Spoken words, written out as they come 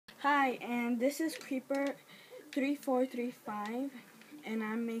Hi, and this is Creeper 3435, and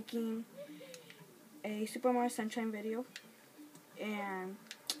I'm making a Super Mario Sunshine video, and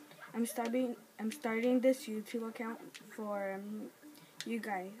I'm starting this YouTube account for you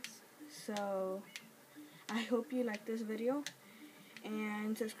guys. So I hope you like this video,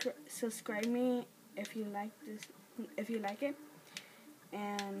 and subscribe me if you like it,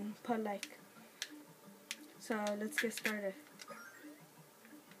 and put like. So let's get started.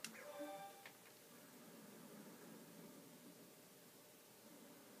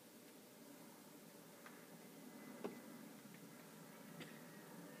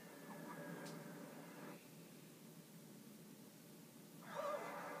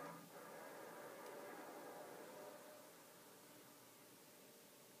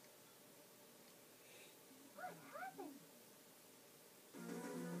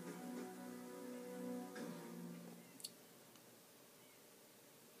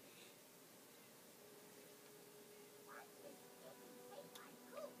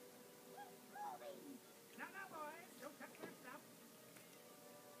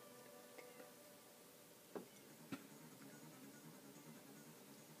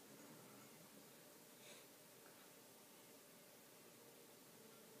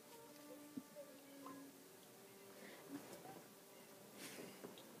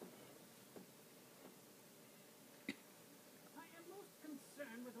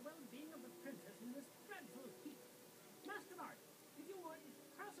 With the well-being of the princess in this dreadful heat. Master Mark, if you would,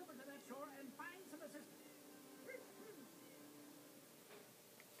 cross over to that shore and find some assistance.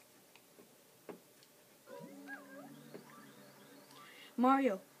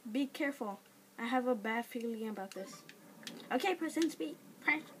 Mario, be careful. I have a bad feeling about this. Okay, Princess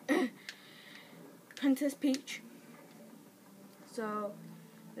Peach. So,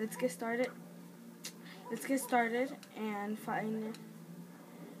 let's get started. And find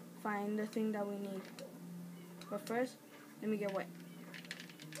the thing that we need. But first, let me get wet.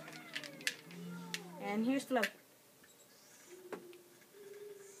 And here's Flo.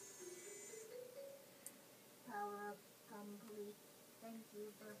 Power up complete. Thank you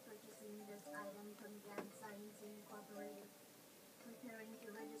for purchasing this item from Science Incorporated. Preparing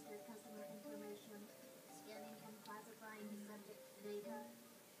to register customer information, scanning and classifying subject data.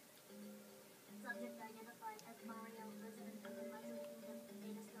 Subject identified as Mario, resident of the Mushroom Kingdom.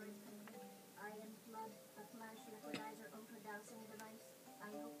 Data storage complete. Iron flood, a flash liquidizer ultra dowsing device. I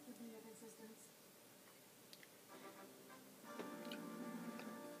hope to be of assistance.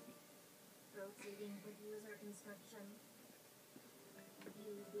 Proceeding with user instruction.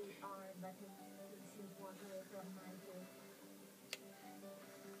 Use the R button to shoot water from my pool.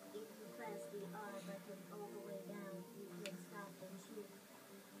 If you press the R button all the way down, you can stop and shoot.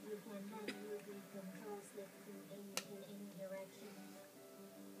 You can then use the control stick to aim in any direction.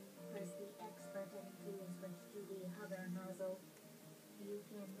 Press the X button to switch to the hover nozzle. You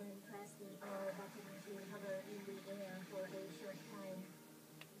can then press the R button to hover in the air for a short time.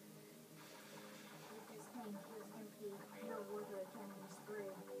 If this tank is empty, no water can be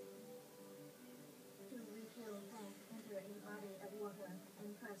sprayed. To refill tank, enter a body of water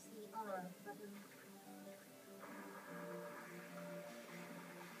and press the R button.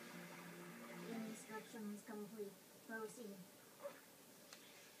 Instructions complete. Proceed.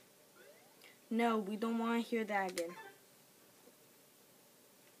 No, we don't want to hear that again.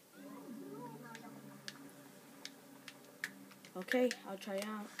 Okay, I'll try it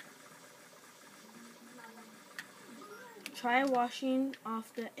out. Try washing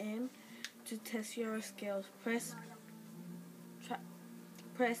off the end to test your skills. Press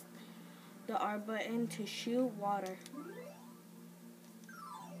the R button to shoot water.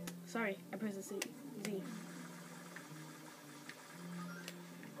 Sorry, I pressed the Z. There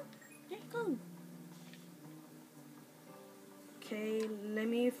you go. Okay, let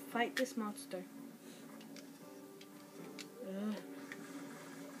me fight this monster. Ugh.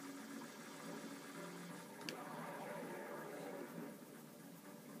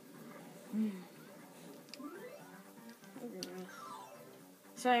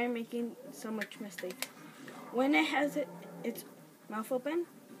 Sorry, I'm making so much mistake. When it has its mouth open,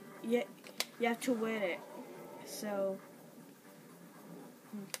 you have to wet it. So,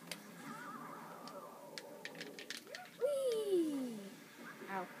 whee!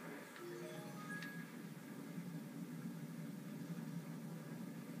 Ow.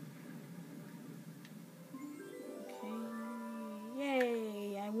 Okay,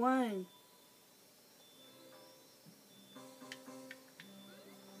 yay! I won.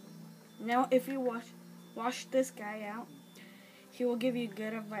 Now, if you wash this guy out, he will give you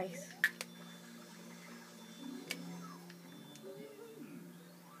good advice.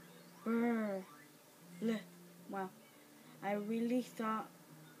 I really thought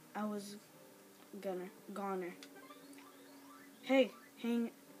I was goner. Hey,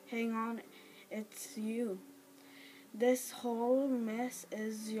 hang on, it's you. This whole mess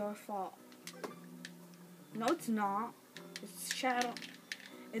is your fault. No, it's not. It's Shadow.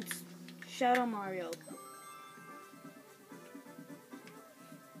 It's Shadow Mario.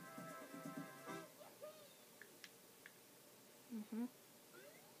 Mhm.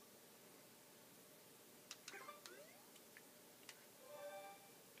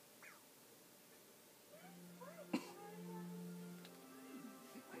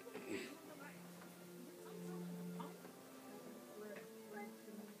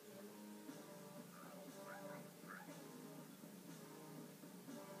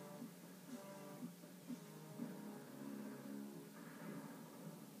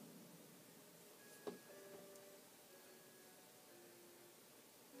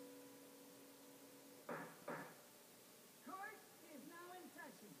 Court is now in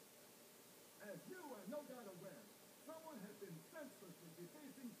session. As you are no doubt aware, someone has been senselessly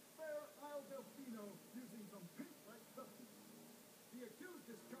defacing Fair Isle Delfino using some paint-like substance. The accused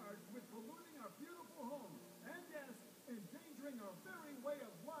is charged with polluting our beautiful home and, yes, endangering our very way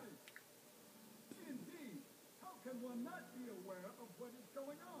of life. Indeed, how can one not be aware of what is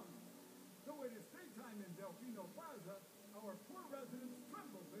going on? Though it is daytime in Delfino Plaza, our poor residents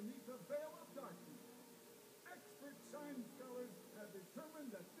tremble beneath a veil of darkness. Expert Shine scholars have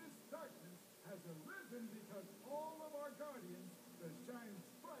determined that this darkness has arisen because all of our guardians, the Shine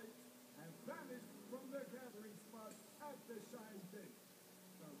Sprites, have vanished from their gathering spot at the Shine Base.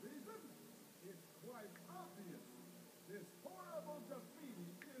 The reason? It's quite obvious. This horrible graffiti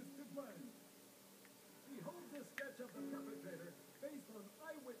is to blame. Behold this sketch of the perpetrator based on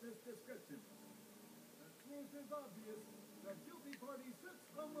eyewitness description. The truth is obvious. The guilty party sits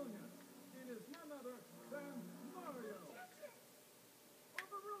among us. It is none other than Mario.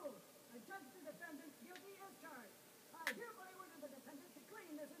 Overruled. I judge the defendant guilty as charged. I hereby order the defendant to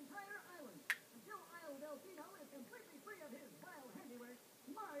clean this entire island. Until Isle Delfino is completely free of his vile handiwork,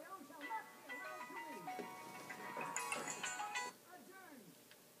 Mario shall not be allowed to leave. Adjourned.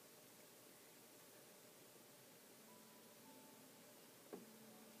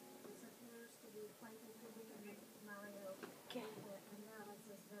 This appears to be quite a predicament, Mario. Okay. The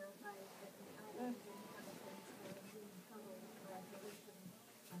analysis verifies that the island's inhabitants are indeed troubled by pollution,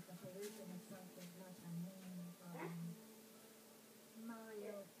 but the pollution itself is not a main problem.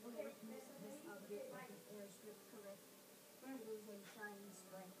 Mario, we witness this object at the airstrip, correct? It is a Shine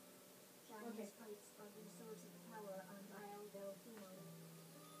Sprite. Shine Sprites are the source of power on Isle Delfino.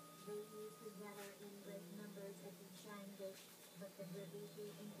 They used to gather in great numbers at the Shine Gate, but the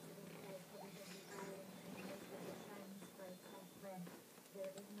graffiti incident has polluted the island and most of the Shine Sprites have fled.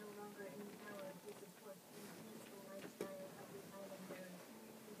 There is no longer any power to support the peaceful lifestyle of the islanders.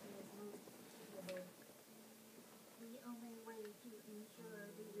 It is most pitiable. The only way to ensure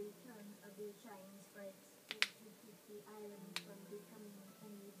the return of the Shine Sprites is to keep the island from becoming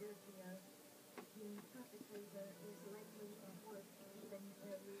any dirtier. The perpetrator is likely at work even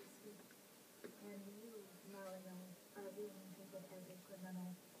as we speak. And you, Mario, are being treated as a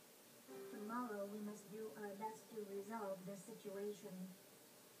criminal. Tomorrow we must do our best to resolve the situation.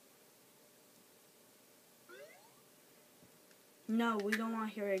 No, we don't want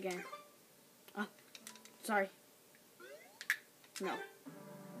to hear it again. Oh, sorry. No.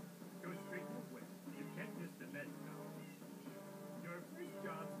 Go straight to the west. You can't miss the med now. Your first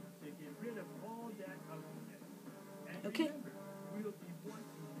job is to get rid of all that ugliness. And Okay. remember, we'll be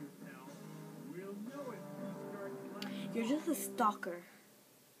watching you, pal. We'll know it when you start flashing. You're just a stalker.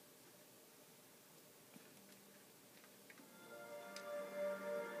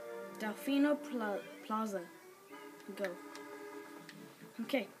 Delfino Plaza. Go.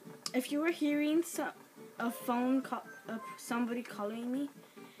 Okay. If you were hearing a phone call, somebody calling me,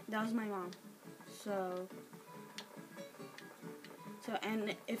 that was my mom. So,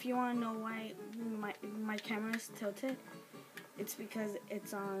 and if you want to know why my camera is tilted, it's because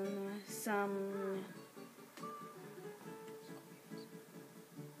it's on something.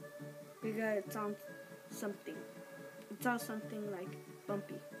 It's on something like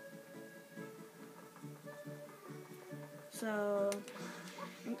bumpy. So,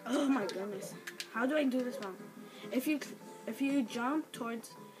 oh my goodness, how do I do this wrong? If you jump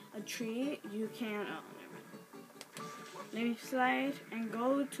towards a tree, you can. Oh, never mind. Let me slide and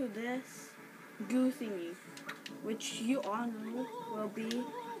go to this goo thingy, which you all know will be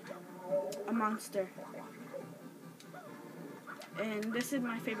a monster. And this is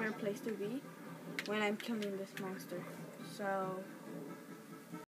my favorite place to be when I'm killing this monster. So